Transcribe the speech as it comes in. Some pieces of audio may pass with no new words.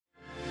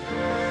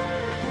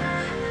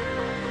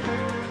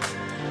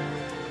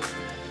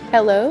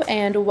Hello,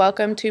 and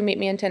welcome to Meet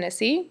Me in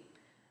Tennessee.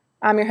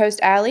 I'm your host,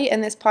 Allie,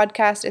 and this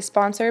podcast is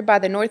sponsored by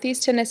the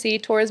Northeast Tennessee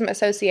Tourism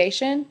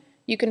Association.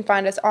 You can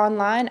find us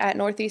online at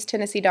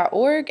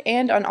northeasttennessee.org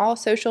and on all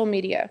social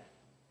media.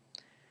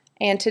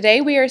 And today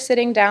we are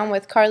sitting down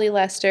with Carley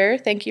Lester.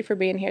 Thank you for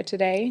being here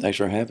today. Thanks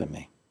for having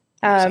me.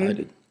 I'm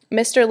excited.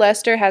 Mr.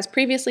 Lester has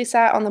previously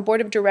sat on the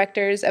board of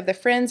directors of the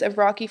Friends of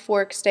Rocky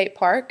Fork State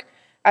Park,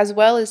 as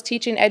well as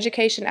teaching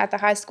education at the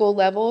high school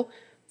level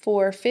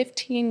for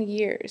 15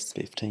 years.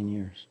 15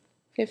 years.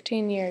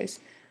 15 years.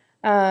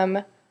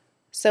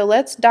 So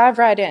let's dive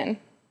right in.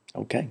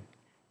 Okay.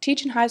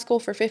 Teaching high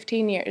school for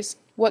 15 years.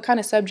 What kind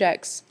of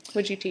subjects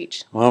would you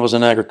teach? Well, I was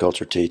an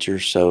agriculture teacher,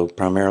 so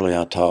primarily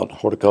I taught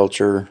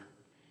horticulture,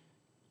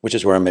 which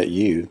is where I met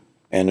you,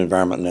 and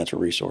environment and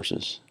natural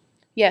resources.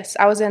 Yes,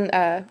 I was in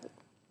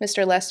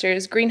Mr.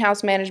 Lester's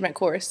greenhouse management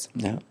course.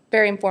 Yeah.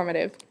 Very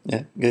informative.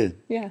 Yeah, good.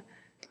 Yeah.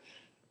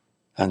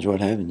 I enjoyed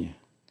having you.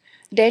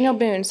 Daniel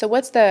Boone, so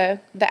what's the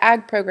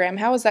ag program?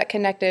 How is that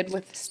connected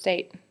with the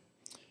state?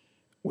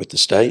 With the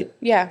state?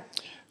 Yeah.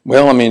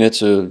 Well, I mean,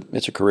 it's a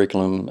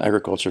curriculum.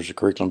 Agriculture is a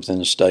curriculum within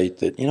the state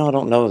that, I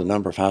don't know the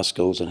number of high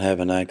schools that have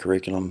an ag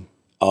curriculum.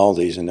 All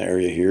these in the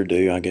area here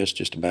do, I guess,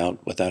 just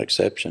about without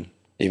exception.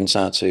 Even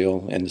Science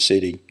Hill in the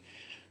city,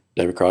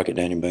 David Crockett,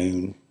 Daniel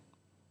Boone,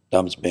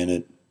 Dobbins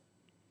Bennett,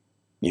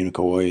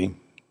 Unicoi,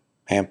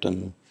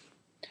 Hampton.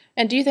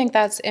 And do you think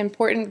that's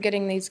important,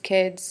 getting these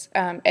kids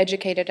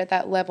educated at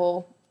that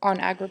level on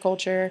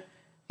agriculture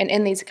and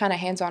in these kind of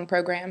hands-on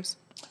programs?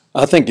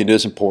 I think it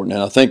is important,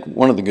 and I think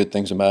one of the good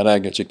things about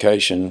ag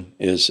education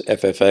is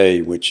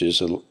FFA, which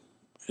is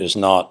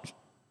not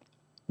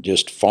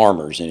just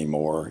farmers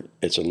anymore.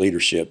 It's a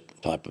leadership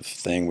type of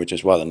thing, which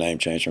is why the name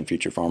changed from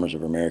Future Farmers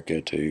of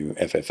America to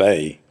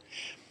FFA.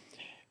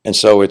 And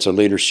so it's a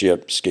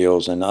leadership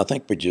skills, and I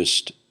think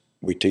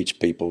we teach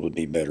people to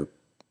be better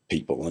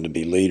people and to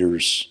be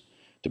leaders,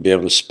 to be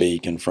able to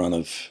speak in front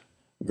of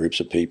groups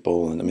of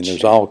people. And I mean,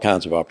 there's all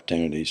kinds of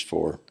opportunities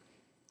for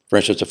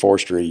instance, the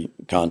forestry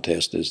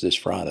contest is this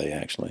Friday,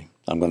 actually.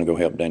 I'm going to go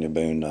help Daniel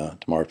Boone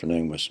tomorrow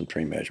afternoon with some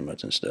tree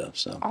measurements and stuff.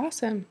 So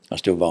awesome. I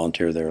still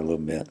volunteer there a little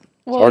bit.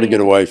 Well, it's hard to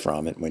get away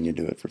from it when you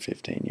do it for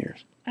 15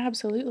 years.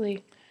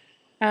 Absolutely.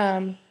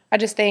 I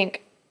just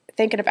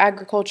thinking of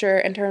agriculture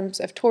in terms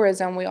of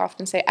tourism, we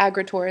often say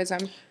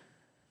agritourism,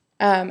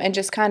 and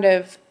just kind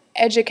of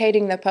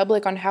educating the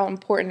public on how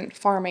important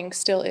farming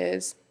still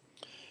is.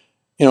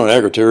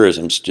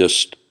 Agritourism's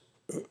just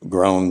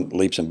grown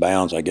leaps and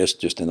bounds, I guess,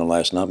 just in the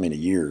last not many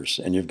years.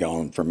 And you've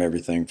gone from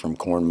everything from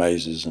corn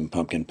mazes and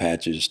pumpkin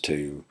patches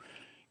to,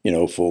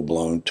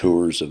 full-blown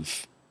tours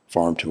of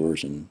farm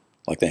tours, and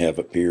like they have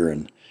up here.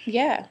 And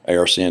yeah,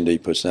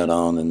 ARCND puts that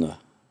on.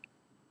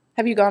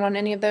 Have you gone on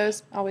any of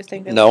those? I always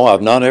think. No,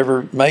 I've not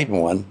ever made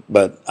one,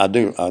 but I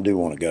do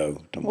want to go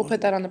to one. We'll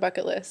put that on the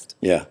bucket list.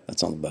 Yeah,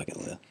 that's on the bucket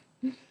list.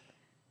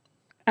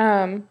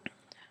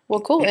 Well,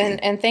 cool.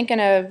 And thinking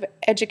of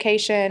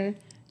education,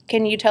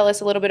 can you tell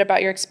us a little bit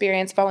about your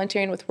experience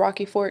volunteering with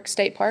Rocky Fork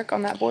State Park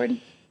on that board?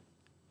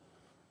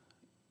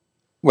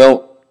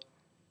 Well,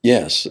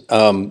 yes.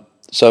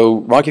 So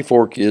Rocky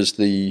Fork is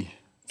the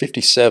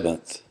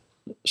 57th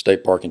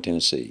state park in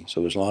Tennessee.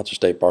 So there's lots of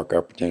state park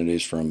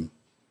opportunities from,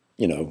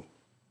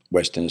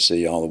 West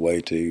Tennessee all the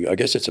way to, I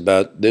guess it's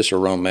about this or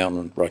Rome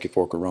Mountain. Rocky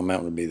Fork or Rome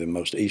Mountain would be the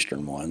most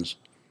eastern ones.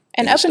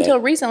 And up until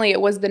recently,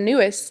 it was the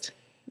newest.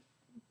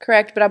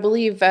 Correct, but I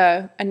believe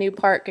a new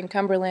park in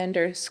Cumberland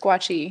or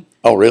Squatchy.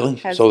 Oh, really?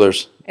 So it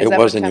was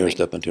the newest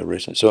coming? up until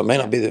recently. So it may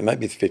not be, it might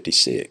be the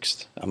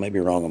 56th. I may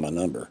be wrong on my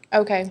number.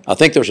 Okay. I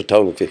think there's a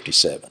total of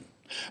 57.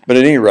 But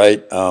at any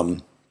rate,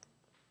 I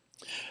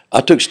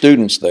took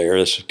students there.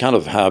 That's kind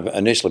of how I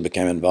initially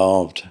became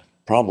involved,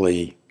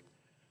 probably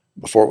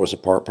before it was a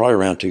park, probably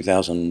around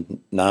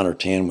 2009 or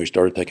 10, we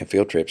started taking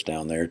field trips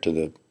down there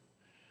to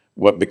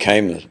what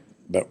became the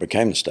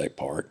state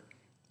park.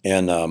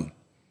 And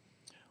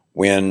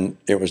when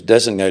it was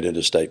designated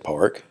a state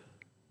park,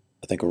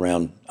 I think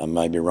around, I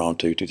may be wrong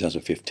too,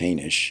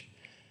 2015-ish,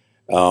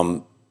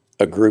 a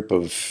group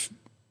of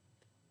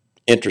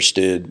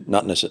interested,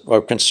 not necessarily,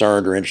 well,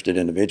 concerned or interested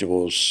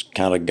individuals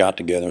kind of got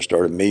together and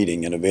started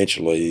meeting, and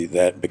eventually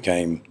that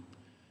became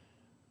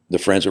the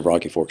Friends of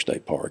Rocky Fork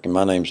State Park. And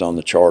my name's on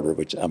the charter,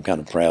 which I'm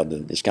kind of proud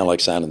that it's kind of like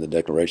signing the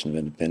Declaration of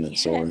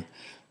Independence,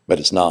 but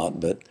it's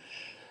not. But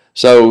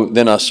so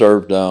then I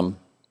served after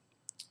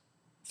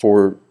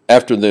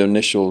the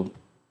initial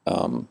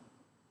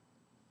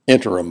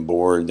interim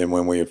board, then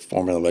when we had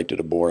formally elected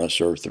a board, I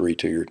served 3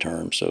 two-year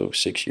terms, so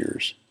 6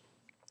 years.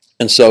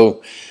 And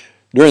so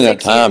during that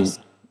time,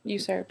 you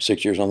served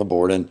 6 years on the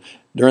board, and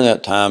during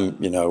that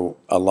time,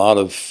 a lot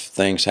of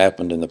things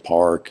happened in the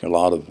park. A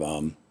lot of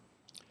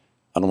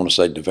I don't want to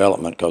say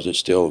development because it's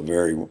still a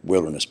very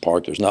wilderness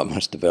park. There's not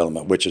much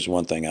development, which is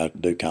one thing I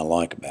do kind of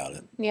like about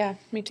it. Yeah,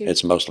 me too.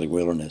 It's mostly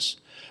wilderness.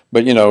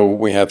 But,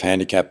 we have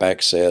handicap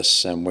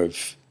access, and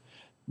we've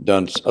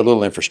done a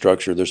little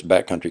infrastructure. There's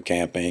backcountry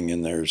camping,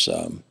 and there's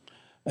an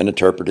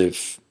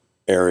interpretive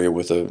area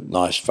with a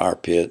nice fire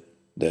pit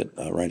that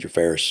Ranger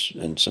Ferris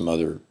and some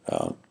other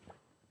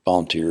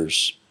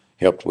volunteers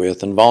helped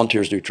with, and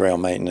volunteers do trail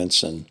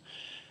maintenance and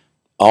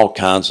all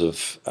kinds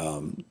of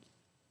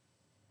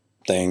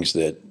things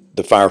that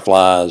the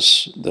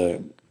fireflies,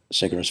 the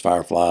synchronous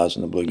fireflies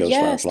and the blue ghost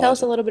Yes, fireflies. tell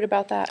us a little bit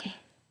about that.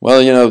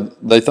 Well,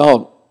 they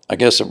thought, I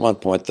guess at one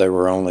point they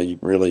were only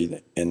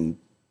really in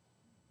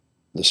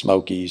the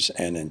Smokies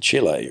and in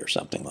Chile or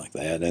something like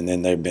that, and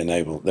then they've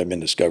been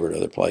discovered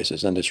other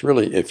places. And it's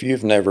really, if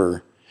you've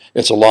never,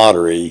 it's a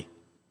lottery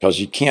because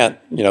you can't,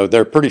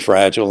 they're pretty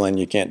fragile and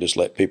you can't just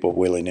let people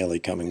willy-nilly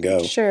come and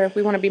go. Sure,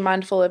 we want to be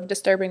mindful of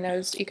disturbing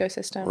those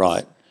ecosystems.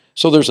 Right.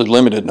 So there's a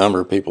limited number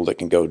of people that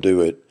can go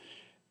do it,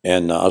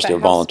 and I'll still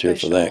how volunteer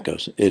for that special.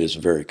 because it is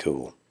very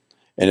cool.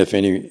 And if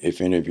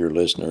any of your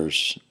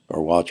listeners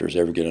or watchers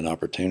ever get an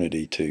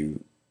opportunity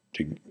to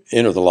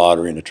enter the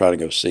lottery and to try to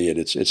go see it,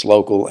 it's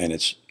local and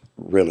it's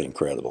really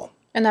incredible.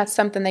 And that's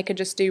something they could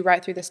just do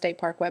right through the state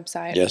park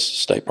website. Yes,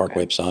 state park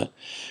website.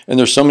 And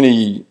there's so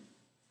many,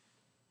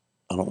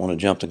 I don't want to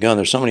jump the gun,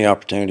 there's so many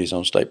opportunities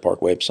on state park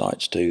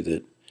websites too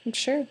that I'm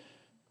sure.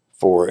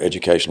 for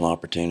educational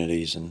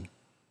opportunities, and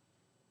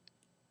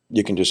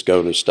you can just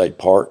go to state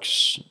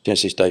parks,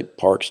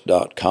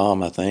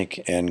 TennesseeStateParks.com, I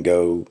think, and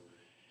go.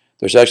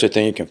 There's actually a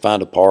thing you can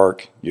find a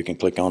park. You can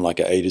click on like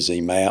an A to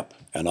Z map,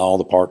 and all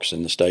the parks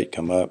in the state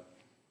come up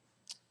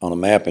on a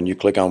map, and you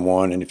click on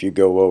one, and if you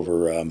go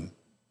over,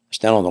 it's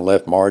down on the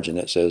left margin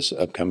that says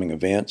upcoming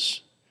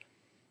events,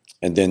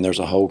 and then there's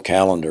a whole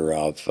calendar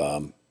of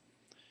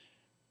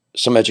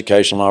some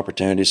educational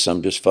opportunities,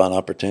 some just fun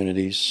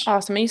opportunities.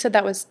 Awesome. And you said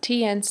that was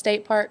TN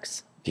State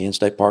Parks?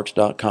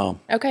 TNStateParks.com.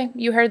 Okay,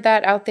 you heard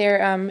that out there.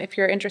 If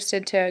you're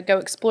interested to go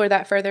explore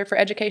that further for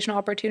educational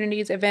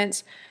opportunities,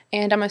 events,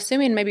 and I'm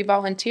assuming maybe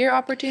volunteer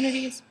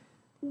opportunities?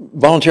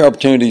 Volunteer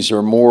opportunities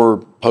are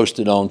more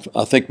posted on,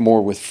 I think,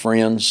 more with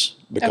friends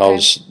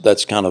because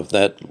that's kind of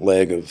that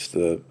leg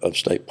of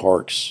state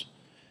parks.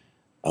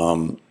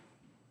 Kind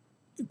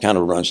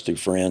of runs through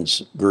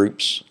friends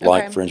groups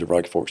like Friends of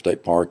Rocky Fork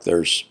State Park.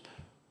 There's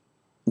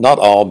not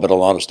all, but a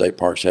lot of state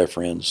parks have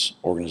friends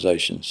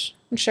organizations.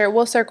 I'm sure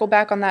we'll circle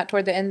back on that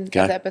toward the end of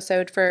the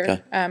episode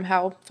for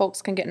how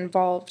folks can get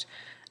involved.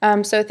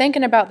 So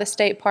thinking about the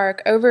state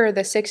park over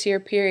the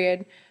 6-year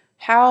period,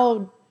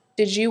 how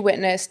did you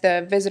witness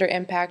the visitor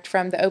impact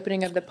from the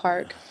opening of the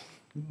park?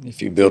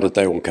 If you build it,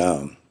 they will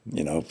come,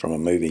 from a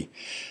movie.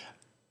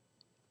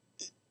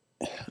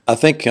 I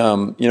think,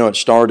 it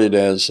started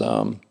as,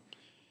 the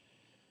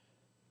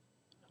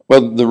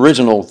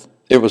original,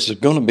 it was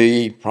going to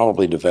be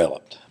probably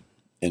developed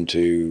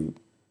into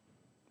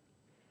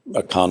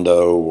a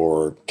condo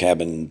or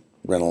cabin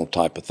rental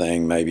type of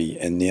thing, maybe.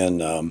 And then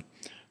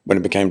when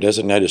it became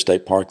designated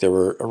state park, there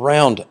were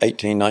around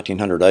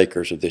 1,900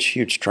 acres of this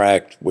huge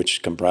tract,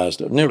 which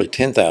comprised of nearly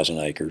 10,000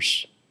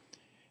 acres,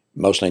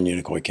 mostly in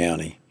Unicoi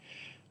County.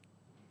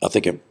 I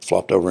think it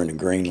flopped over into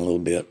green a little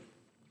bit.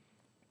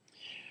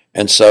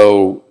 And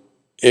so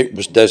it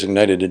was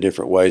designated in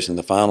different ways, and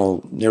the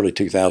final nearly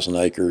 2,000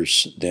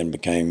 acres then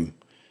became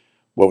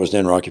what was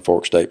then Rocky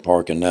Fork State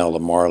Park and now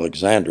Lamar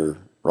Alexander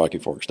Rocky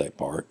Fork State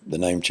Park. The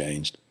name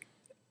changed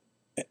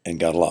and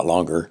got a lot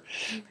longer.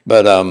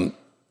 But,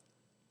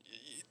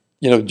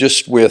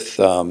 just with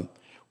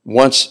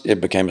once it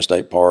became a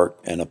state park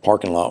and a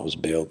parking lot was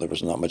built, there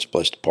was not much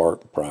place to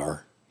park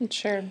prior.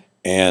 Sure.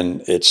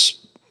 And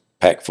it's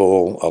packed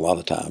full a lot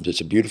of times.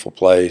 It's a beautiful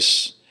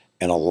place,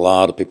 and a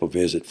lot of people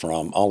visit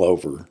from all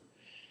over,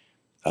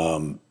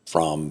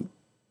 from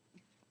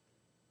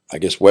I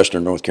guess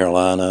Western North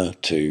Carolina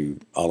to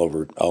all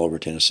over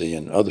Tennessee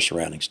and other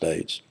surrounding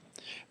states.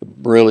 A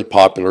really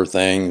popular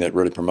thing that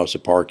really promotes the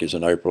park is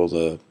in April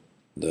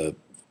the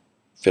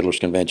Fiddlers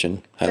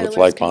Convention, Hamlet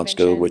Flag Pond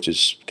School, which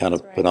is kind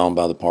of put on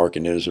by the park,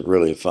 and it is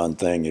really a fun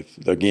thing.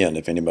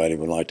 If anybody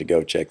would like to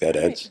go check that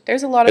out,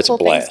 there's a lot of cool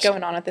things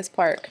going on at this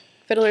park.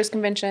 Fiddlers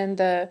Convention,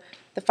 the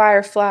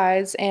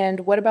fireflies,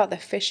 and what about the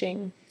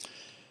fishing?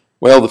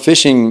 Well, the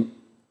fishing,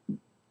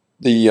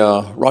 the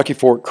Rocky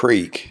Fork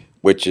Creek,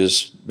 which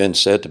has been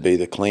said to be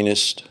the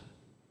cleanest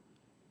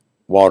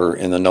water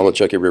in the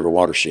Nolichucky River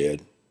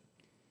watershed,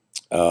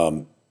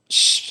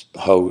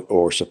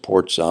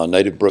 supports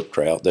native brook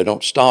trout. They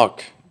don't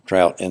stock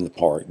trout in the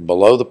park.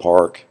 Below the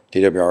park,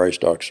 TWRA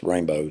stocks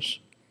rainbows.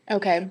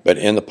 Okay. But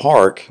in the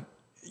park,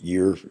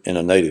 you're in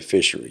a native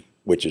fishery,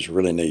 which is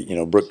really neat.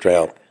 Brook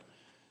trout,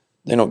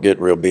 they don't get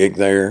real big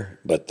there,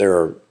 but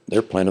they're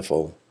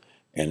plentiful,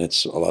 and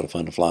it's a lot of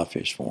fun to fly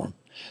fish for them.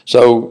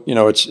 So,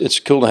 it's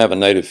cool to have a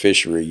native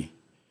fishery.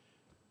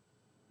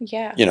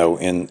 Yeah.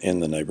 In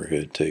the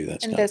neighborhood too.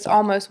 That's in this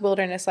almost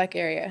wilderness-like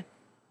area.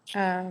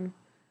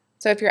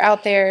 So if you're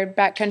out there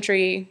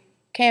backcountry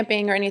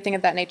camping or anything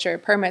of that nature,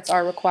 permits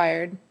are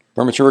required.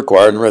 Permits are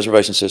required, and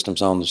reservation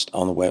systems on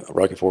the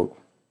Rocky Fork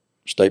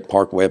State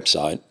Park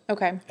website.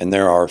 Okay. And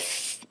there are,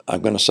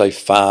 I'm going to say,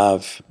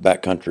 5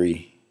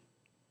 backcountry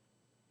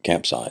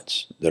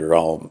campsites that are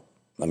all.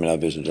 I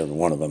visited every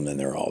one of them, and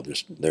they're all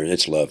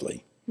it's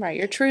lovely. Right,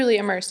 you're truly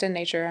immersed in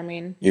nature.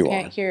 You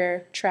can't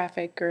hear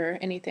traffic or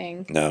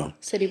anything. No.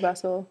 City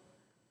bustle.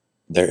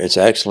 It's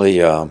actually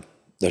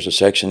there's a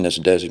section that's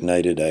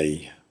designated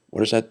a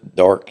what is that,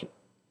 dark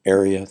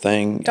area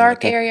thing?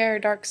 Dark area or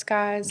dark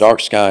skies? Dark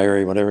sky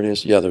area, whatever it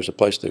is. Yeah, there's a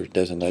place there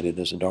designated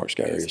as a dark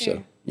sky area. Is there?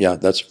 So, yeah,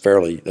 that's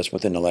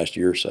within the last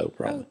year or so,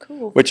 probably. Oh,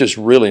 cool. Which is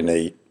really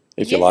neat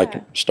if you like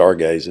Yeah.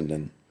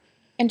 stargazing.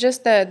 And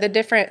just the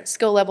different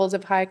skill levels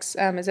of hikes.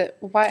 Is it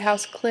White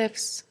House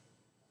Cliffs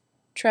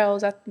Trail?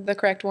 Is that the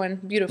correct one?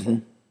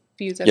 Beautiful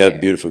views up Yeah, there.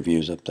 beautiful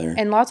views up there.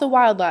 And lots of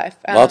wildlife.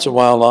 Lots of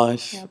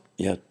wildlife. Yep.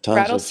 Yeah, tons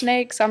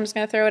rattlesnakes. I'm just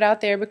going to throw it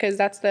out there because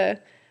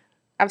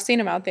I've seen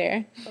them out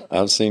there.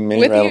 I've seen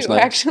many With you,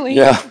 rattlesnakes. actually.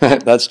 Yeah,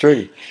 that's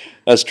true.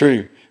 That's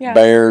true. Yeah.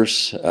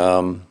 Bears.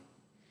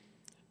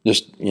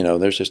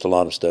 There's just a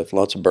lot of stuff.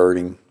 Lots of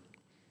birding.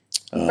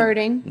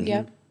 Birding,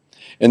 yep.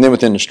 And then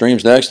within the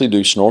streams, they actually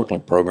do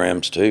snorkeling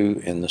programs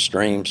too in the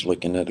streams,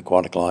 looking at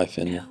aquatic life,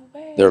 and No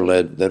way. they're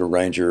led a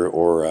ranger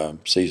or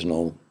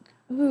seasonal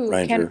Ooh,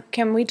 ranger.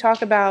 can we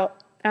talk about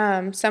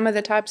some of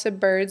the types of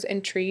birds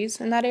and trees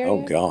in that area?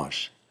 Oh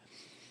gosh.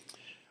 I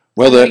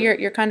Well, know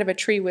you're kind of a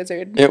tree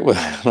wizard. it was.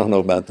 I don't know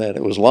about that.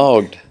 It was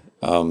logged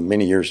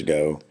many years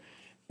ago,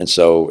 and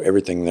so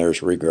everything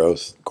there's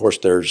regrowth. Of course,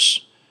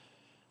 there's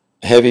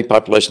heavy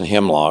population of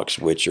hemlocks,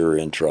 which are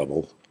in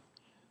trouble.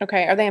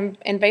 Okay, are they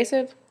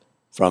invasive?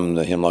 From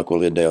the hemlock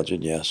woolly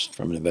adelgid, yes,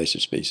 from an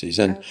invasive species.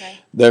 And Okay.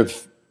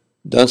 they've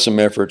done some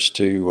efforts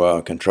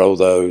to control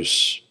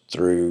those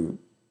through,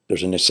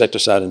 there's an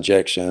insecticide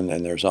injection,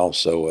 and there's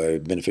also a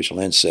beneficial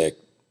insect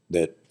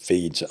that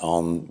feeds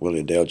on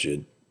woolly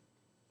adelgid.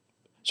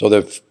 So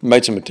they've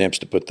made some attempts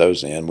to put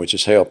those in, which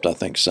has helped, I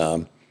think,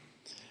 some.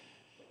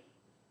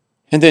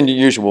 And then the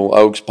usual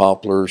oaks,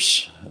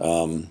 poplars,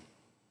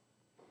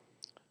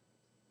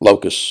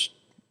 locusts.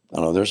 I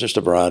don't know, there's just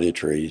a variety of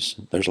trees.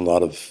 There's a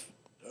lot of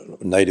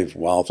native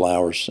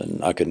wildflowers,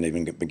 and I couldn't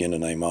even begin to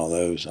name all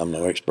those. I'm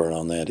no expert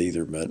on that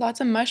either, but Lots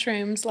of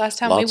mushrooms. Last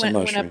time Lots we of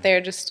went mushrooms. up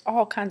there, just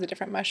all kinds of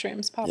different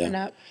mushrooms popping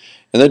Yeah. up.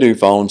 and they do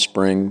fall and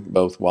spring,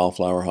 both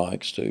wildflower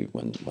hikes too,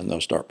 when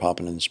those start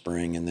popping in the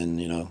spring, and then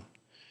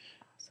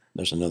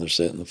there's another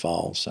set in the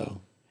fall. So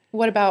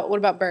What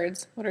about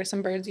birds? What are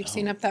some birds you've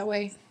seen up that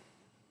way?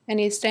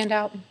 Any stand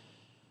out?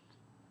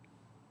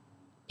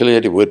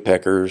 pileated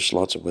woodpeckers,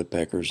 lots of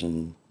woodpeckers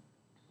and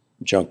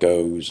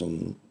juncos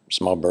and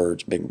small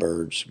birds, big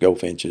birds,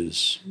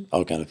 goldfinches,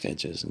 all kind of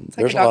finches, and It's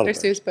like there's a a lot Dr. of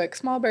Seuss book.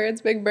 Small birds,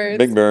 big birds.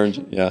 big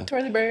birds. Yeah,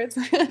 Twirly birds.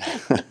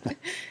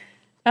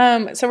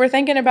 So we're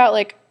thinking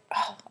about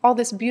all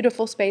this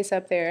beautiful space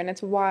up there, and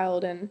it's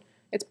wild and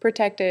it's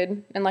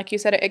protected, and like you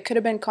said, it could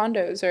have been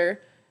condos or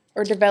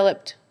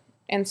developed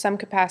in some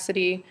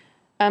capacity.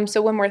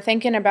 So when we're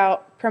thinking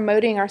about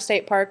promoting our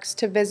state parks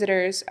to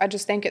visitors, I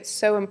just think it's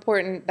so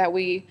important that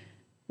we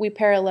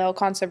parallel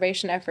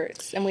conservation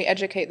efforts and we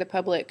educate the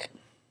public.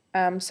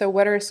 So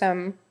what are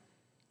some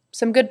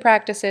good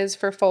practices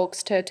for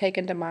folks to take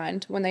into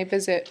mind when they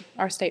visit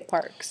our state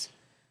parks?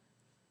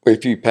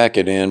 if you pack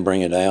it in,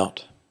 bring it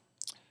out.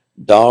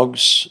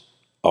 Dogs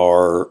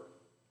are.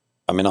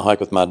 I mean, I hike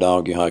with my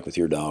dog. You hike with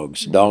your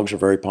dogs. Dogs are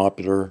very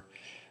popular.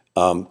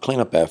 Clean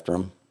up after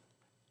them.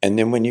 And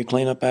then when you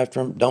clean up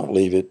after them, don't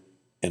leave it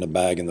in a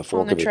bag in the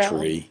fork the of a trail.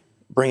 tree.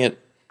 Bring it.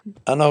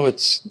 I know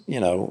it's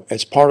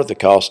part of the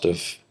cost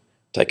of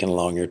taking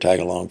along your tag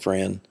along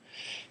friend.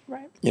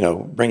 Right.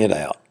 Bring it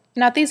out.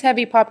 Not these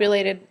heavy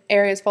populated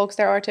areas, folks.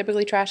 There are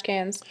typically trash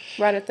cans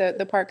right at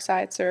the park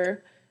sites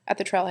or at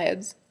the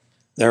trailheads.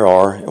 There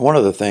are. And one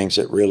of the things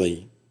that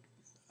really,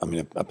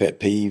 a pet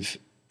peeve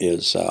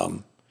is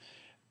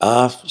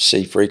I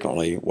see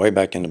frequently way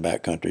back in the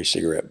backcountry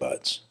cigarette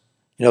butts.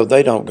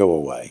 They don't go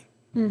away.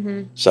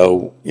 Mm-hmm.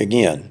 So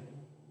again,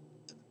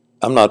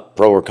 I'm not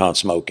pro or con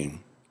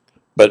smoking,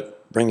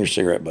 but bring your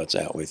cigarette butts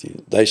out with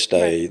you. They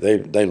stay.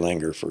 Right. They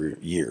linger for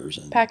years.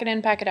 And Pack it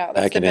in, pack it out.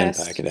 That's pack it the in,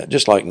 best. pack it out,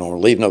 just like normal.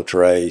 Leave no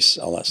trace,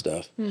 all that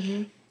stuff.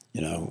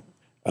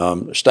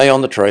 Mm-hmm. Stay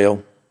on the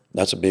trail.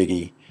 That's a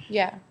biggie.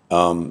 Yeah.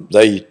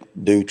 They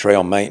do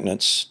trail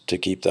maintenance to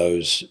keep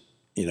those,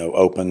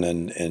 open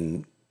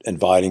and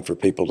inviting for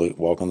people to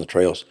walk on the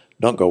trails.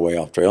 Don't go way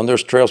off trail. And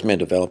there's trails being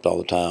developed all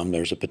the time.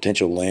 There's a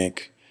potential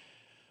link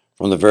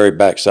from the very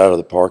back side of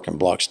the park in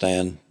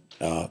Blockstand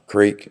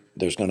Creek.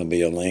 There's going to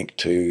be a link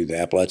to the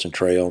Appalachian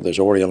Trail. There's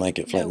already a link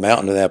at Flint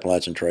Mountain to the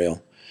Appalachian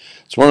Trail.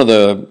 It's probably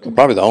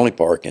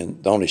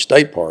the only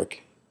state park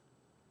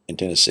in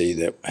Tennessee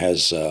that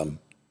has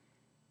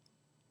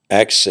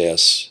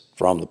access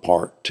from the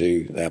park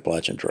to the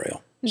Appalachian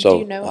Trail. So Do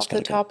you know that's off the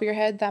kinda cool. top of your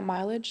head that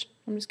mileage?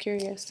 I'm just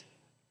curious.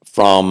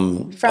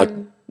 From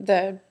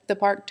The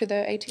park to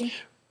the AT?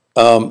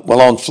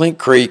 well, on Flint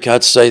Creek,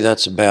 I'd say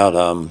that's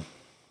about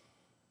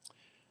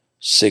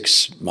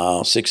 6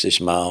 miles, 6-ish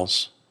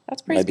miles,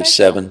 That's pretty maybe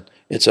special. 7.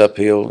 It's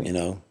uphill,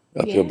 uphill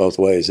Yeah. both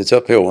ways. It's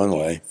uphill one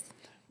way,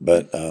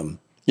 but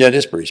yeah, it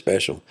is pretty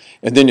special.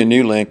 And then the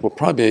new link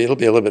it'll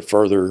be a little bit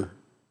further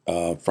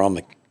from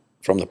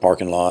the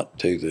parking lot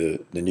to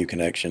the new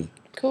connection.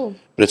 Cool.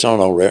 But it's on an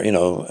old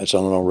it's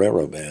on an old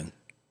railroad bed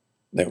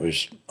that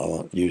was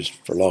used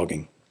for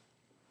logging.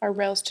 Our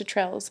rails to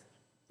trails.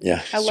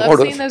 Yeah, I sort love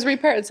of. seeing those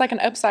repairs. It's like an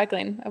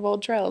upcycling of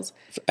old trails.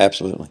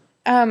 Absolutely.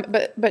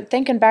 But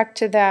thinking back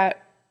to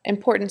that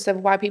importance of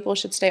why people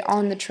should stay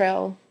on the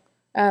trail.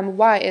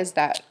 Why is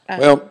that?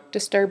 Well,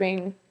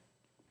 disturbing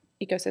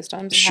ecosystems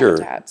and sure,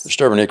 habitats.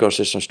 disturbing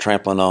ecosystems,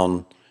 trampling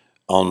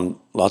on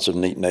lots of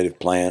neat native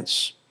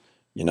plants,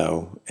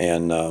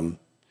 and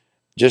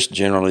just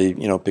generally,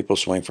 people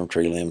swing from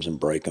tree limbs and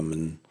break them,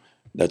 and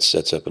that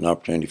sets up an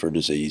opportunity for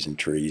disease in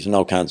trees and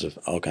all kinds of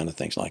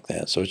things like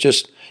that. So it's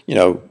just,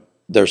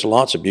 there's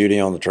lots of beauty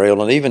on the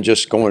trail, and even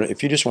just going,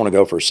 if you just want to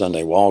go for a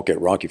Sunday walk at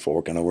Rocky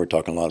Fork, I know we're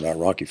talking a lot about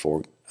Rocky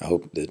Fork. I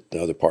hope that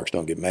the other parks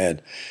don't get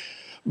mad.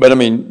 But I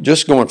mean,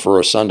 just going for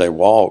a Sunday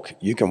walk,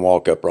 you can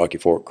walk up Rocky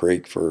Fork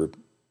Creek for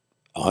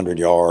 100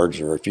 yards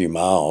or a few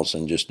miles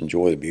and just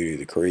enjoy the beauty of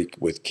the creek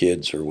with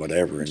kids or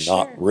whatever, and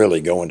not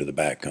really go into the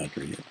back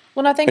country.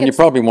 Well, I think And you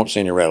probably won't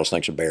see any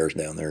rattlesnakes or bears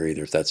down there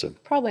either,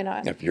 probably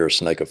not. if you're a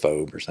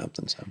snakeophobe or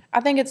something. So I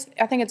think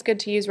it's good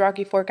to use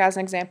Rocky Fork as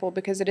an example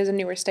because it is a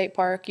newer state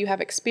park. You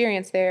have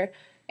experience there,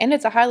 and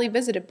it's a highly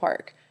visited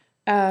park.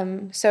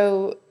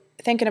 So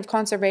thinking of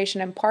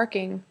conservation and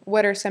parking,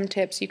 what are some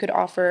tips you could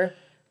offer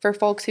for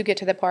folks who get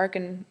to the park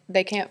and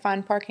they can't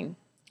find parking?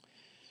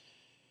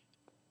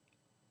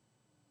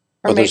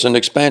 Well, there is an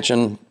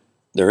expansion.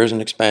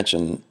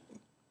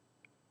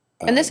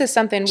 And this is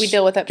something we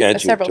deal with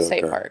at several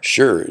state parks.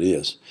 Sure, it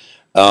is.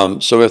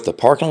 So if the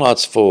parking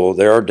lot's full,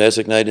 there are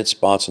designated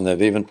spots, and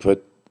they've even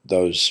put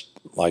those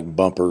like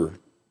bumper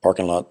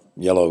parking lot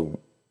yellow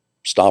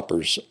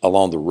stoppers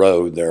along the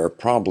road. There are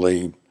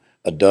probably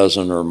a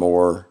dozen or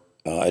more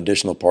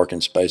additional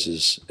parking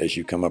spaces as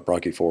you come up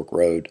Rocky Fork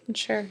Road.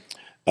 Sure.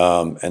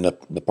 And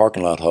the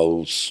parking lot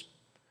holds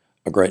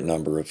a great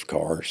number of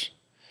cars.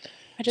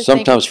 I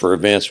Sometimes for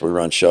events, we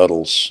run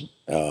shuttles.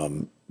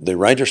 The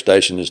ranger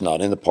station is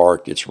not in the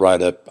park. It's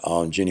right up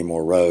on Jenny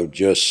Moore Road,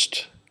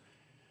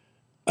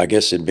 I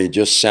guess it'd be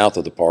just south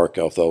of the park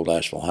off the old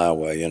Asheville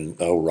Highway, and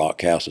the old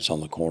rock house that's on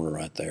the corner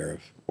right there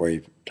where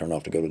you turn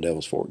off to go to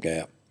Devil's Fork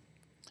Gap.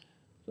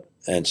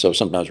 And so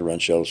sometimes we run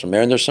shuttles from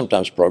there, and there's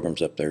sometimes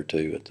programs up there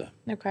too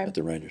at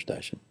the ranger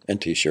station,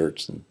 and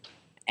T-shirts and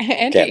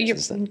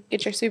you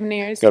get your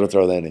souvenirs. Got to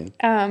throw that in.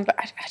 But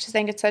I just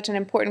think it's such an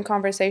important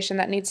conversation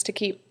that needs to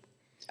keep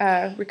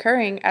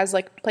recurring as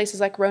like places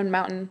like Roan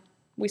Mountain.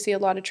 We see a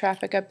lot of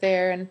traffic up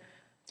there and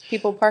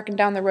people parking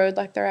down the road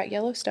like they're at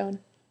Yellowstone.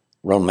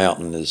 Roan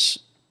Mountain is,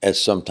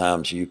 as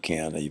sometimes you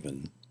can't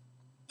even,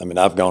 I mean,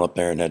 I've gone up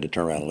there and had to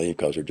turn around and leave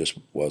because there just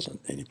wasn't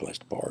any place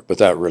to park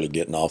without really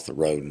getting off the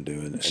road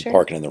and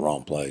parking in the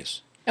wrong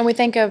place. And we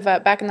think of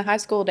back in the high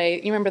school day,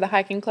 you remember the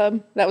hiking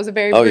club? That was a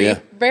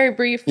very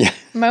brief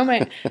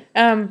moment.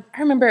 I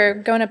remember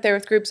going up there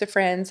with groups of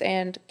friends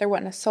and there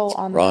wasn't a soul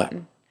on the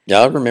mountain.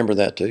 Yeah, I remember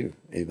that too,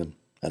 even.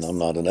 And I'm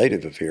not a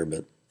native of here,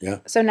 but yeah.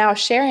 So now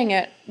sharing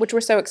it, which we're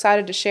so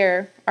excited to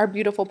share our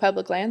beautiful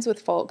public lands with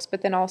folks,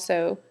 but then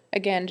also,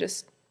 again,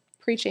 just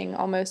preaching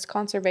almost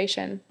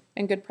conservation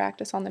and good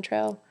practice on the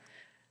trail.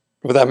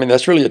 Well, I mean,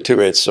 that's really a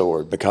two-edged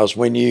sword because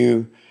when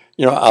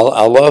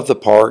I love the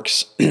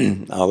parks.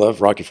 I love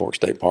Rocky Fork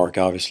State Park,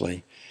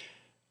 obviously.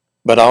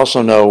 But I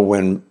also know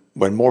when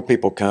more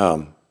people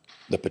come,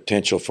 the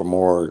potential for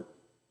more,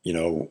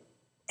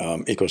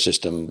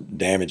 ecosystem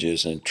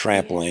damages and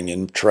trampling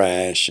and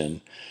trash and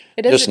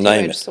it is just a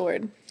name two-edged it.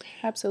 Sword.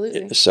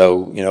 Absolutely. So,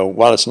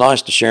 while it's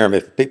nice to share them,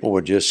 if people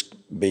would just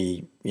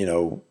be,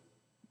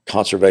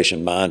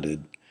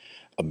 conservation-minded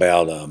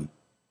about,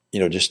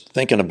 just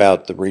thinking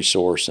about the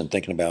resource and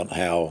thinking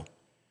about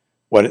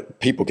what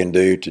people can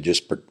do to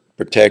just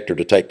protect or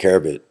to take care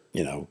of it,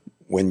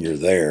 when you're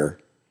there.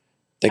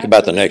 Think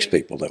about the next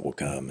people that will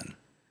come.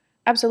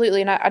 Absolutely.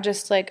 And I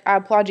just I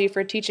applaud you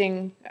for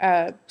teaching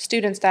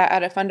students that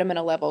at a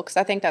fundamental level, because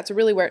I think that's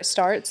really where it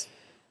starts.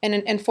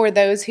 And for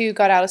those who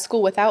got out of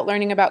school without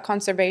learning about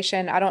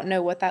conservation, I don't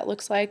know what that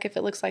looks like, if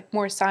it looks like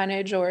more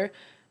signage or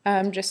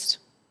just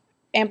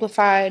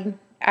amplified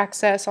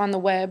access on the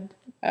web.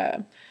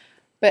 But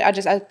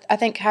I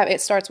think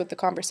it starts with the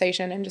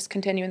conversation and just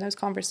continuing those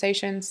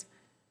conversations.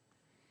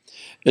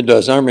 It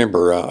does. I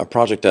remember a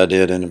project I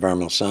did in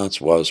environmental science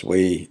was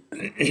we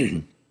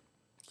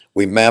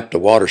mapped a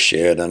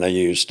watershed, and I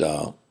used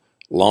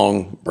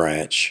Long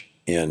Branch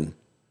in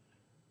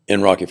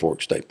Rocky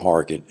Fork State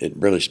Park. It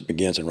really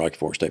begins in Rocky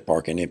Fork State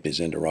Park and empties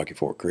into Rocky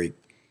Fork Creek.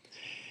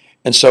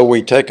 And so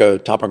we take a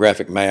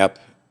topographic map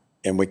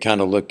and we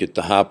kind of look at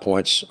the high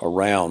points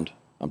around.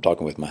 I'm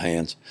talking with my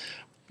hands.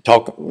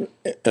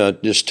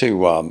 Just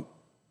to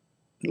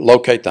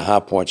locate the high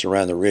points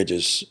around the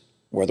ridges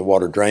where the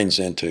water drains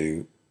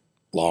into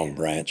Long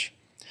Branch.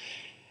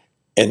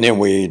 And then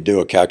we do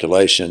a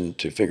calculation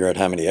to figure out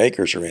how many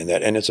acres are in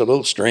that. And it's a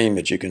little stream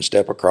that you can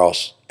step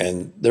across.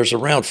 And there's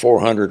around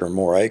 400 or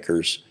more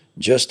acres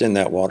just in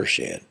that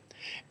watershed.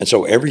 And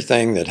so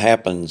everything that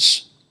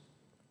happens,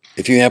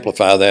 if you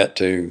amplify that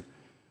to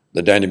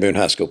the Danny Boone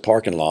High School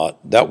parking lot,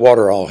 that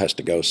water all has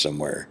to go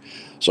somewhere.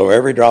 So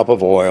every drop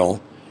of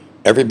oil,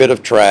 every bit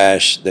of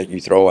trash that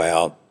you throw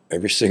out,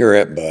 every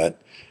cigarette butt,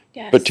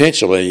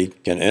 potentially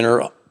can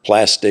enter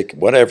plastic,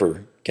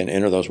 whatever, can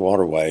enter those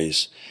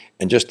waterways.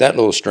 And just that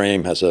little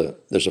stream there's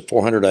a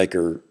 400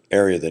 acre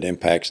area that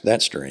impacts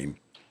that stream.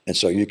 And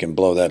so you can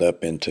blow that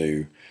up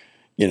into,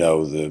 you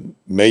know, the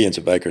millions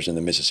of acres in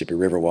the Mississippi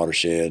River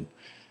watershed.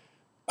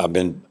 I've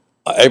been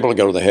able to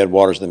go to the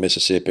headwaters of the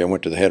Mississippi. I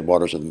went to the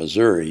headwaters of the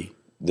Missouri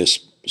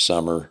this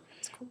summer,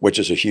 which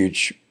is a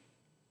huge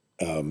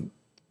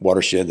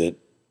watershed that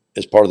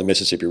is part of the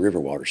Mississippi River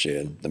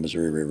watershed, the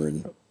Missouri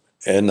River,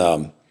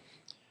 and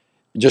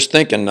just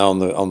thinking on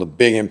the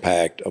big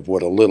impact of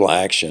what a little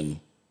action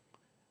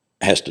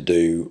has to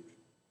do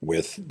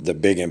with the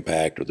big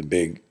impact or the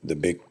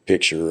big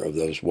picture of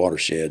those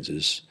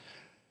watersheds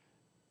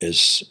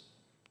is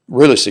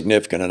really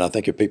significant, and I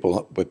think if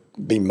people would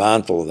be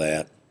mindful of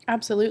that.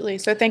 Absolutely.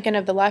 So thinking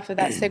of the life of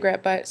that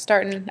cigarette butt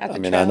starting at the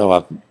trail. I know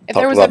I've if talked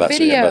there was a lot a about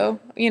cigarette butt.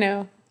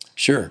 video,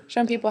 Sure.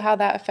 showing people how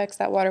that affects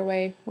that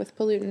waterway with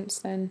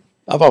pollutants, then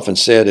I've often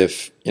said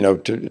if,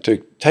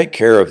 to take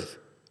care of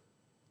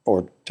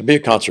or to be a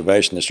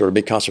conservationist or to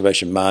be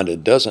conservation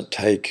minded doesn't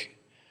take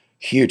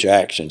huge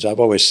actions. I've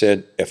always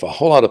said if a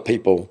whole lot of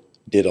people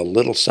did a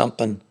little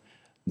something,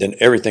 then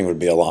everything would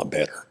be a lot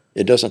better.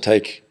 It doesn't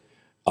take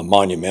a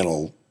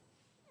monumental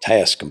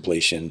task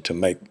completion to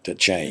make the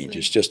change.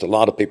 It's just a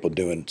lot of people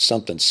doing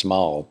something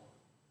small.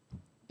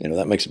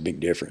 That makes a big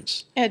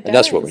difference. It does. And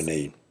that's what we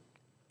need.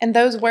 And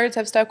those words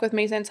have stuck with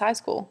me since high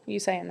school. You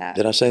saying that?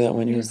 Did I say that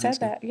when you were in high said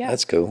school? that? Yeah.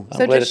 That's cool. I'm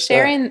so glad just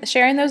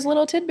sharing those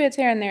little tidbits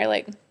here and there,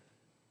 like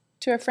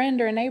to a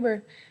friend or a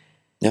neighbor.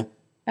 Yeah.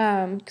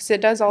 Because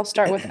it does all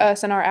start with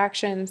us and our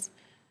actions.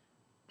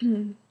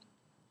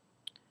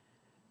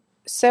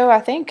 So I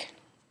think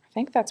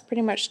that's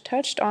pretty much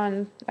touched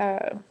on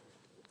the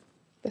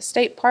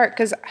state park,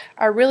 because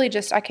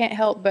I can't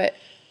help but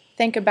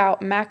think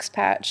about Max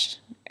Patch.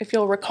 If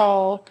you'll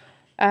recall,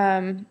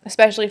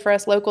 especially for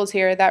us locals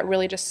here, that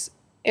really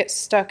it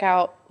stuck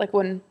out. Like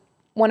when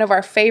one of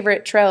our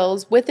favorite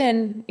trails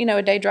within,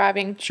 a day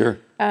driving, Sure,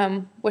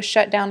 was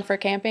shut down for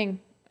camping.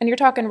 And you're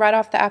talking right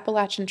off the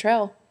Appalachian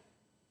Trail,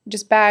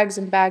 just bags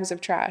and bags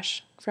of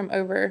trash from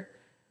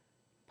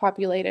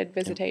overpopulated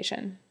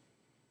visitation.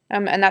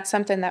 And that's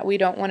something that we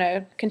don't want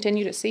to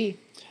continue to see.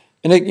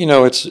 and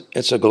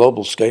it's a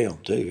global scale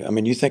too. I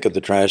mean, you think of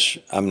the trash.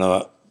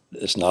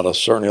 It's not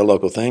certainly a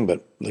local thing,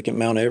 but look at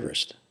Mount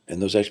Everest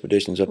and those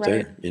expeditions up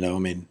there. I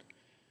mean,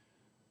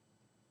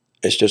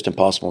 it's just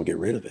impossible to get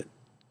rid of it.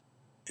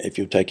 If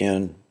you take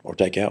in or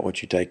take out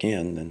what you take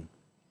in, then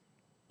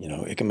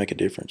it can make a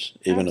difference,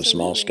 even a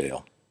small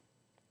scale.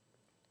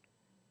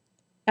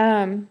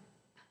 So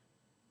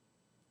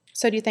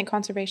do you think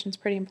conservation is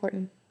pretty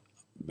important?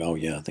 Oh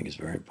yeah, I think it's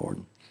very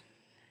important.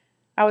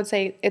 I would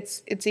say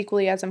it's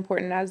equally as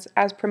important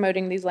as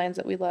promoting these lands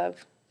that we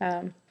love,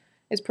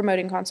 is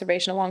promoting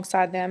conservation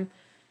alongside them.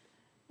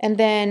 And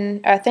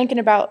then thinking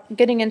about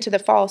getting into the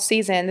fall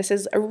season, this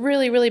is a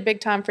really, really big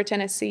time for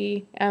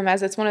Tennessee,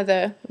 as it's one of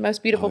the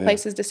most beautiful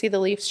places to see the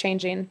leaves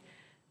changing.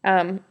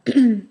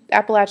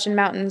 Appalachian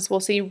Mountains will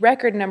see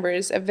record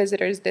numbers of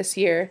visitors this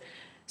year.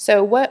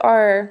 So what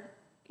are,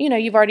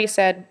 you've already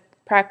said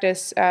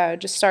practice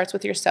just starts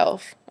with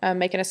yourself,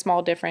 making a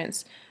small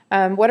difference.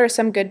 What are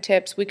some good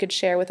tips we could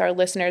share with our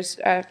listeners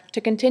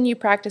to continue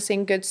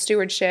practicing good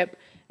stewardship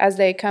as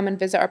they come and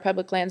visit our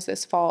public lands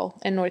this fall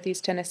in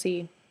Northeast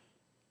Tennessee?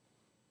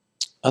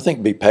 I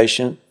think be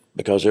patient,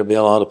 because there'll be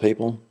a lot of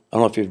people. I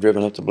don't know if you've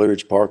driven up the Blue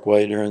Ridge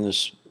Parkway during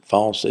this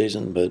fall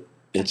season, but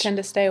I tend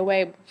to stay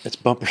away. It's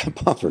bumper to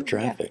bumper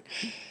traffic.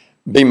 Yeah.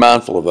 Be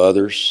mindful of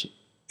others,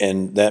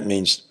 and that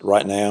means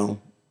right now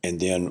and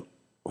then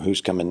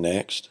who's coming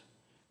next.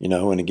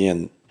 And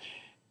again,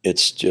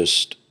 it's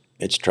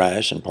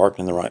trash and parked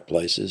in the right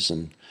places.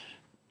 And,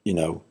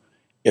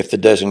 if the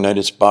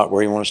designated spot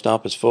where you want to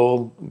stop is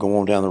full, go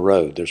on down the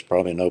road. There's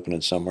probably an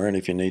opening somewhere. And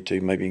if you need to,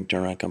 maybe you can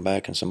turn around and come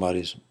back and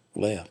somebody's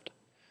left.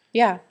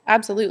 Yeah,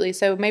 absolutely.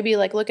 So maybe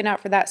like looking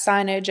out for that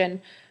signage and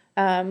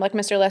like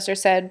Mr. Lester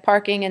said,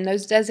 parking in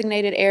those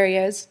designated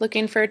areas,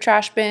 looking for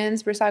trash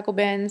bins, recycle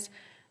bins.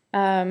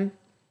 And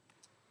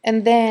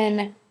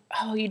then,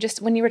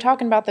 when you were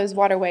talking about those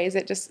waterways,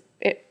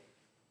 it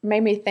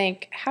made me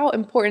think how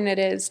important it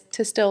is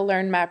to still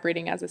learn map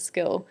reading as a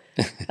skill.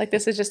 Like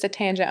this is just a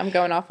tangent I'm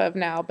going off of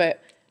now,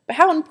 but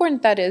how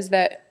important that is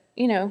that,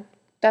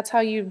 that's how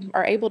you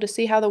are able to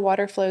see how the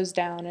water flows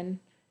down and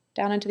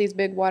down into these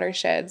big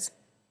watersheds.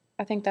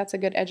 I think that's a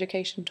good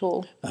education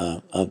tool.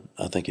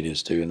 I think it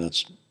is too, and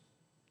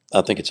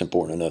I think it's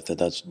important enough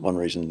that's one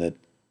reason that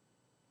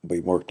we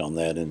worked on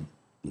that in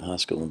high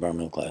school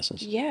environmental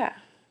classes. Yeah,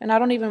 and I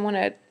don't even want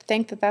to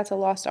think that that's a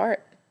lost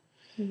art.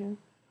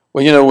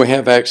 Well, we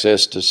have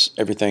access to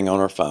everything on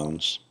our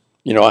phones.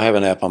 I have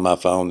an app on my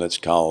phone that's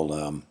called,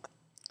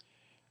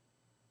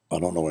 I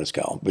don't know what it's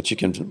called, but you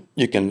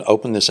can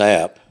open this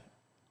app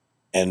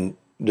and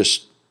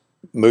just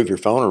move your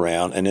phone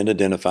around, and it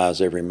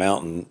identifies every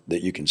mountain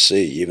that you can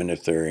see, even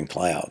if they're in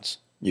clouds.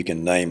 You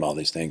can name all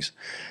these things.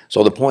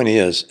 So the point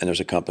is, and there's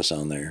a compass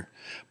on there,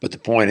 but the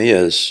point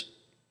is,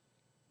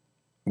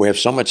 we have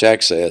so much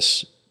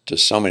access to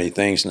so many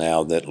things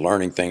now that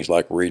learning things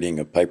like reading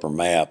a paper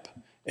map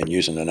and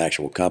using an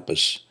actual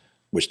compass,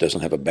 which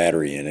doesn't have a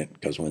battery in it,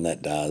 because when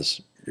that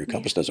dies, your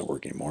compass doesn't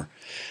work anymore.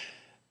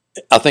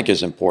 I think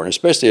is important,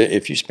 especially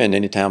if you spend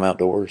any time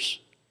outdoors,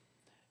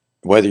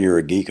 whether you're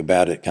a geek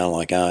about it, kind of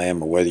like I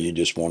am, or whether you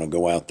just want to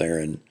go out there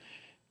and,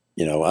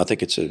 I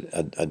think it's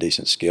a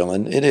decent skill.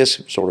 And it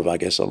is sort of, I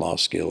guess, a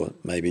lost skill.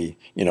 Maybe,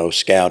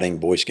 scouting,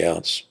 Boy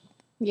Scouts,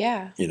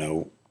 Yeah.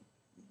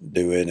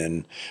 Do it.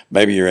 And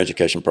maybe your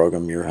education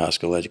program, your high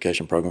school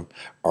education program,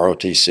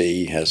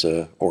 ROTC has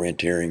a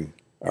orienteering,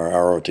 our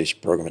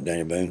ROTC program at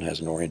Daniel Boone has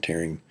an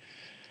orienteering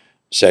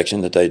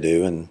section that they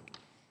do. And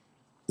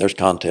there's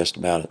contests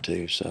about it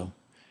too. So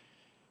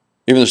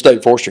even the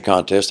state forestry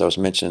contest, I was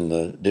mentioning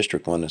the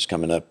district one that's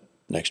coming up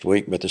next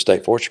week, but the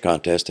state forestry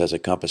contest has a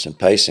compass and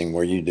pacing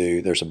where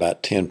there's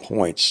about 10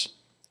 points,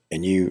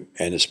 and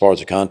as far as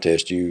the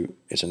contest,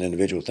 it's an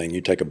individual thing.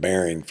 You take a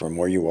bearing from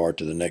where you are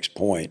to the next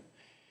point,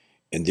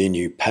 and then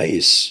you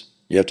pace.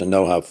 You have to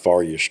know how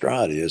far your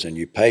stride is, and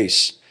you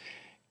pace,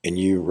 and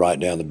you write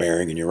down the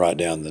bearing, and you write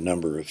down the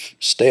number of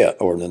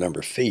or the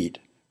number of feet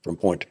from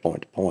point to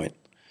point to point.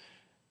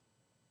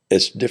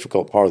 It's a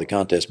difficult part of the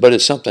contest, but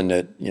it's something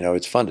that,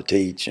 it's fun to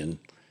teach. And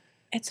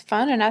It's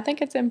fun, and I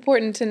think it's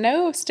important to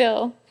know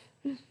still.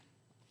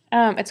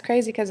 It's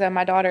crazy because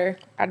my daughter,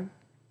 I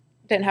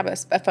didn't have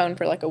a phone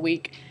for like a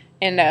week,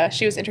 and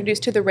she was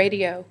introduced to the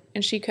radio,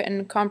 and she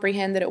couldn't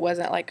comprehend that it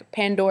wasn't like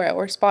Pandora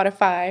or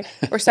Spotify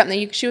or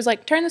something. She was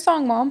like, "Turn the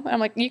song, Mom." I'm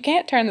like, "You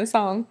can't turn the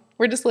song.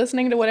 We're just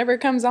listening to whatever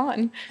comes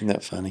on." Isn't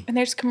that funny? And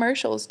there's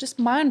commercials, just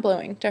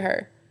mind-blowing to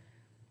her.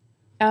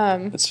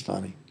 That's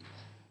funny.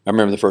 I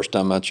remember the first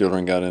time my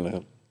children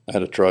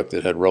had a truck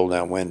that had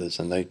roll-down windows,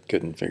 and they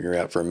couldn't figure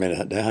out for a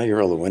minute, how do you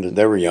roll the windows?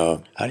 They were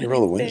young. How do you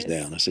roll the windows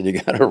down? I said, you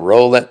got to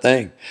roll that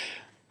thing.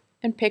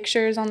 And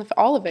pictures on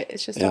all of it.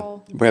 It's just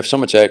all. We have so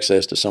much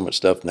access to so much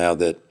stuff now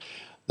that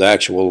the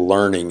actual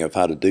learning of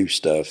how to do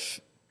stuff,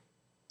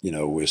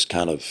 is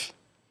kind of,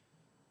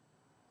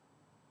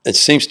 it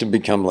seems to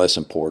become less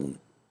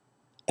important.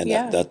 And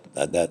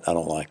that I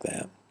don't like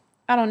that.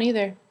 I don't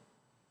either.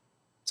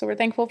 So we're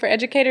thankful for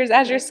educators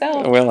as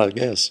yourself. Well, I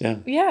guess, yeah.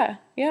 Yeah,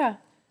 yeah.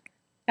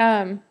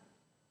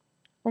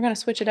 We're going to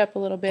switch it up a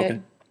little bit.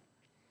 Okay.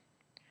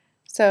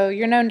 So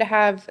you're known to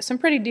have some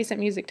pretty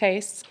decent music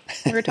tastes.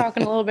 We were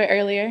talking a little bit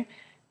earlier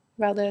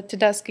about the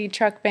Tedeschi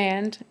Truck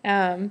Band.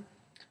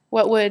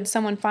 What would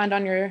someone find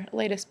on your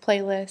latest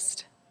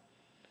playlist?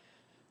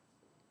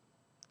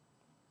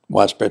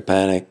 Widespread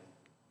Panic,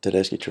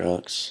 Tedeschi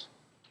Trucks,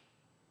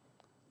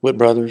 Wood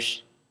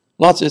Brothers.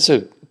 It's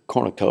a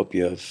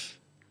cornucopia of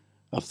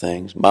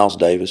things. Miles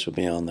Davis would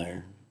be on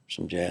there.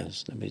 Some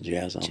jazz. There'd be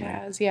jazz on there.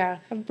 Jazz, yeah.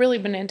 I've really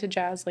been into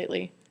jazz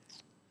lately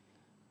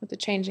with the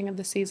changing of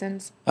the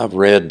seasons. I've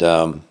read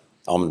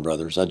Allman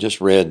Brothers. I've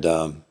read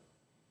Greg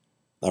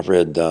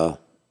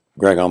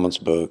Allman's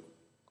book,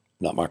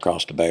 Not My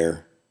Cross to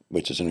Bear,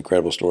 which is an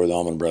incredible story of the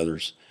Allman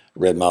Brothers. I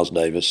read Miles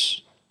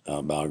Davis'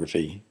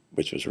 biography,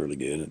 which was really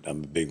good.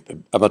 I'm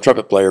a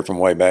trumpet player from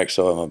way back,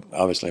 so I'm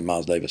obviously a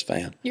Miles Davis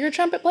fan. You're a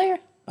trumpet player?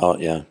 Oh,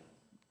 yeah.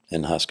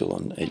 In high school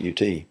and at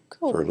UT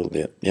Cool. for a little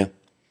bit, yeah.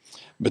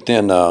 But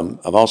then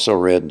I've also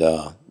read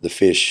the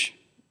Fish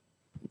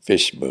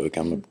book.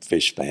 I'm a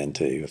Fish fan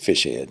too, a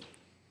Fish head.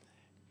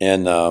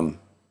 And then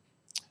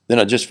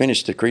I just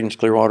finished the Creedence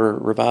Clearwater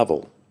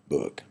Revival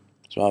book.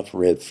 So I've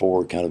read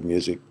 4 kind of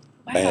music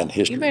band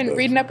history You've been books.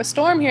 reading up a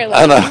storm here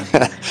lately. I know.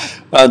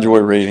 I enjoy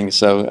reading.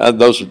 So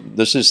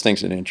this is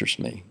things that interest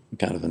me.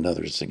 Kind of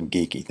another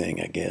geeky thing,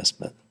 I guess.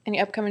 But Any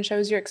upcoming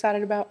shows you're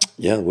excited about?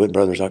 yeah, the Wood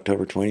Brothers,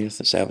 October 20th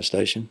at Savage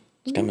Station.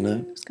 It's coming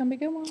up. It's going to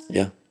be a good one.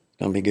 Yeah, it's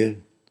going to be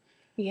good.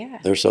 Yeah.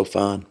 They're so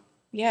fun.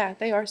 Yeah,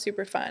 they are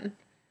super fun.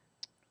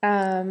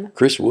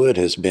 Chris Wood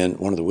has been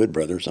one of the Wood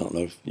Brothers. I don't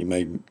know if you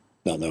may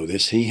not know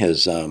this. He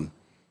has, at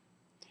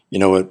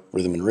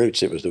Rhythm and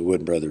Roots, it was the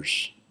Wood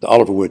Brothers, the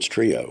Oliver Woods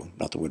trio,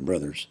 not the Wood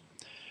Brothers.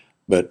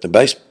 But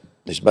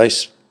his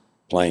bass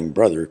playing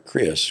brother,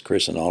 Chris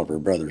and Oliver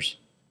Brothers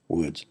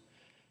Woods,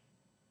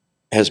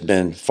 has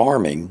been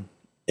farming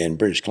in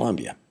British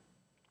Columbia.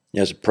 He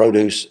has a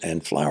produce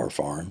and flower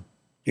farm.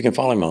 You can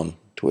follow him on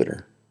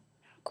Twitter.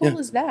 How cool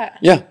is that?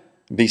 Yeah,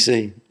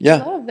 BC.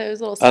 Yeah. I love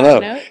those little I side know.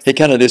 notes. He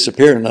kind of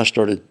disappeared, and I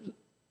started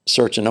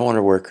searching. I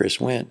wonder where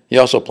Chris went. He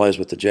also plays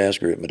with the jazz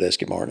group,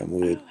 Medeski Martin and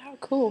Wood. Oh, how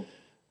cool.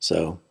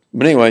 So,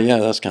 but anyway, yeah,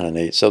 that's kind of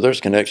neat. So there's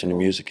a connection to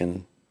music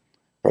and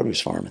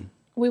produce farming.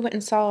 We went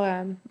and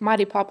saw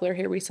Mighty Popular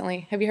here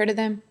recently. Have you heard of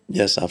them?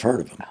 Yes, I've heard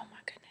of them. Oh,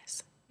 my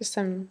goodness. Just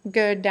some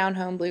good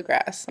down-home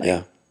bluegrass.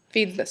 Yeah.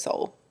 Feeds the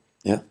soul.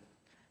 Yeah.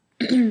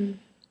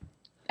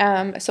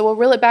 So we'll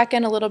reel it back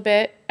in a little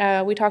bit.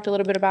 We talked a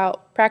little bit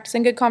about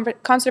practicing good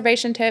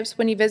conservation tips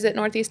when you visit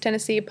Northeast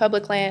Tennessee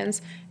public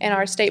lands and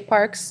our state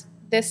parks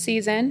this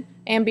season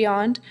and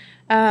beyond.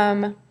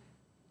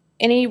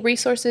 Any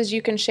resources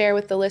you can share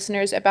with the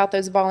listeners about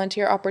those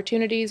volunteer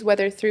opportunities,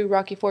 whether through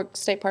Rocky Fork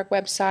State Park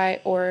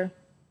website or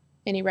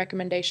any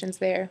recommendations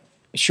there?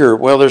 Sure.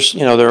 Well,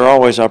 there are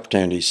always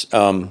opportunities.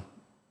 Go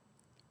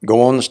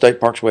on the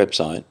state parks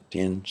website,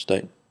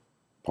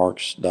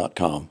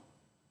 tnstateparks.com.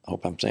 I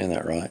hope I'm saying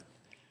that right.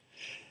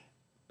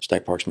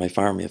 State Parks may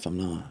fire me if I'm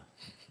not.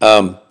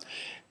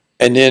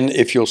 And then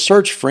if you'll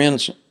search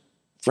Friends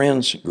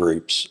friends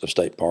groups of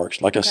state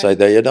parks. Like I say,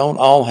 they don't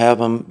all have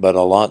them, but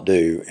a lot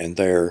do, and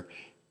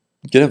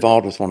get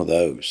involved with one of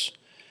those.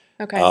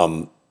 Okay.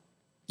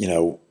 You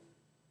know,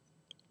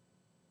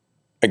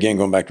 again,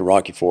 going back to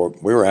Rocky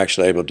Fork, we were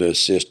actually able to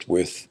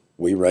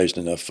we raised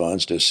enough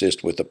funds to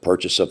assist with the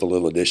purchase of a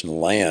little additional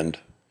land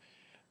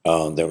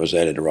that was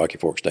added to Rocky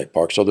Fork State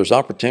Park. So there's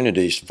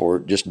opportunities for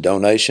just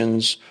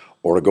donations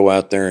or to go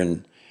out there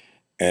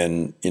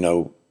and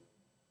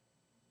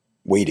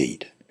weed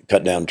eat,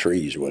 cut down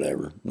trees or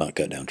whatever. Not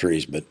cut down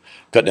trees, but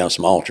cut down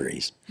small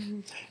trees. Mm-hmm.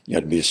 You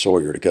have to be a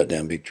sawyer to cut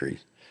down big trees.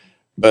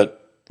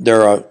 But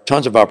there are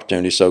tons of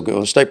opportunities. So go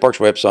to the State Parks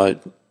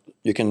website.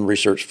 You can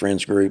research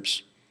friends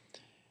groups.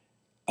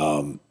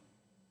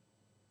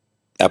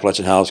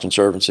 Appalachian Highlands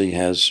Conservancy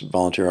has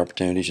volunteer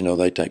opportunities.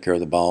 They take care of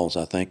the balls,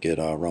 I think, at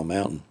Rome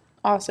Mountain.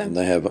 Awesome. And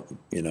they have,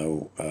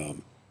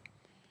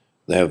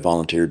 they have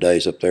volunteer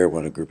days up there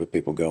when a group of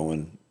people go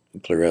and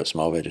clear out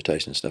small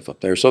vegetation and stuff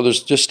up there. So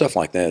there's just stuff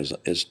like that.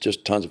 It's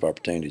just tons of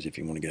opportunities if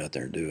you want to get out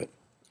there and do it.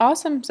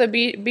 Awesome. So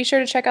be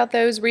sure to check out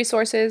those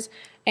resources,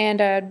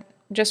 and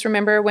just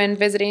remember when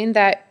visiting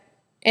that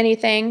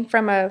anything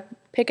from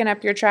picking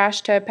up your trash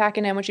to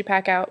packing in what you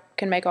pack out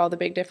can make all the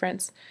big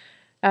difference.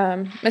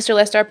 Mr.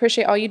 Lester, I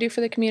appreciate all you do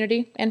for the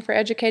community and for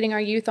educating our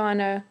youth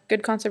on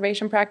good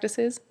conservation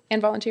practices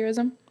and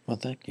volunteerism. Well,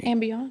 thank you. And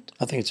beyond.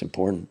 I think it's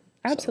important.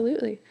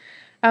 Absolutely.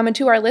 So. And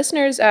to our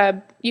listeners,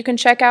 you can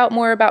check out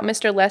more about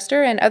Mr.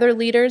 Lester and other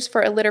leaders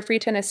for A Litter-Free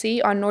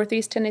Tennessee on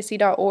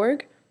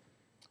northeasttennessee.org.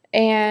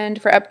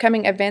 And for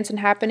upcoming events and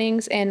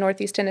happenings in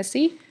Northeast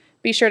Tennessee,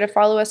 be sure to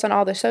follow us on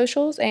all the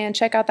socials and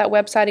check out that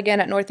website again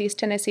at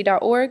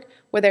northeasttennessee.org,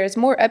 where there is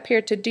more up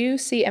here to do,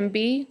 see, and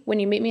be when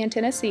you meet me in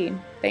Tennessee.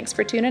 Thanks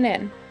for tuning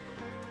in.